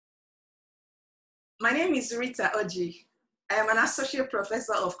My name is Rita Orji. I am an associate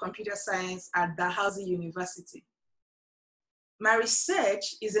professor of computer science at Dalhousie University. My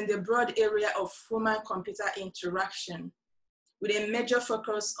research is in the broad area of human-computer interaction with a major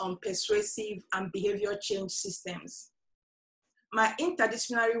focus on persuasive and behavior change systems. My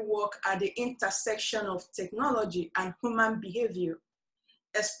interdisciplinary work at the intersection of technology and human behavior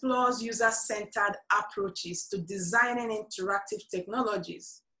explores user-centered approaches to designing interactive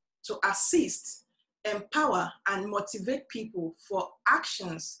technologies to assist, empower, and motivate people for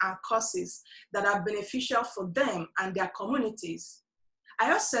actions and causes that are beneficial for them and their communities.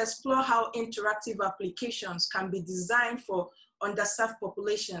 I also explore how interactive applications can be designed for underserved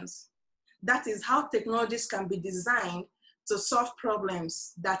populations. That is, how technologies can be designed to solve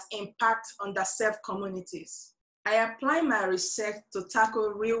problems that impact underserved communities. I apply my research to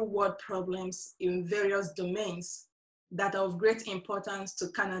tackle real-world problems in various domains that are of great importance to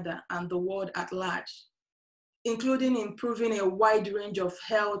Canada and the world at large, including improving a wide range of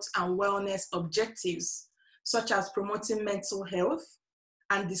health and wellness objectives, such as promoting mental health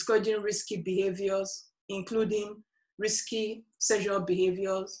and discouraging risky behaviors, including risky sexual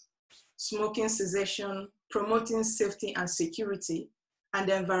behaviors, smoking cessation, promoting safety and security, and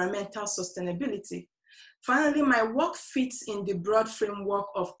environmental sustainability. Finally, my work fits in the broad framework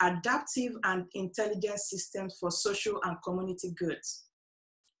of adaptive and intelligent systems for social and community goods.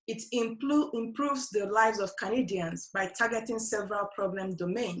 It improves the lives of Canadians by targeting several problem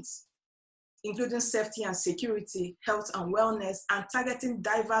domains, including safety and security, health and wellness, and targeting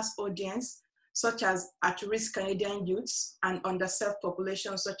diverse audiences such as at-risk Canadian youths and underserved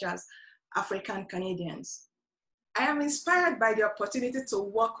populations such as African Canadians. I am inspired by the opportunity to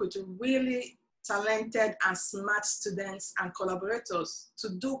work with really talented and smart students and collaborators to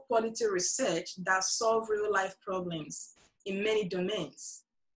do quality research that solve real-life problems in many domains,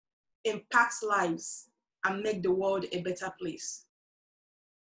 impact lives, and make the world a better place.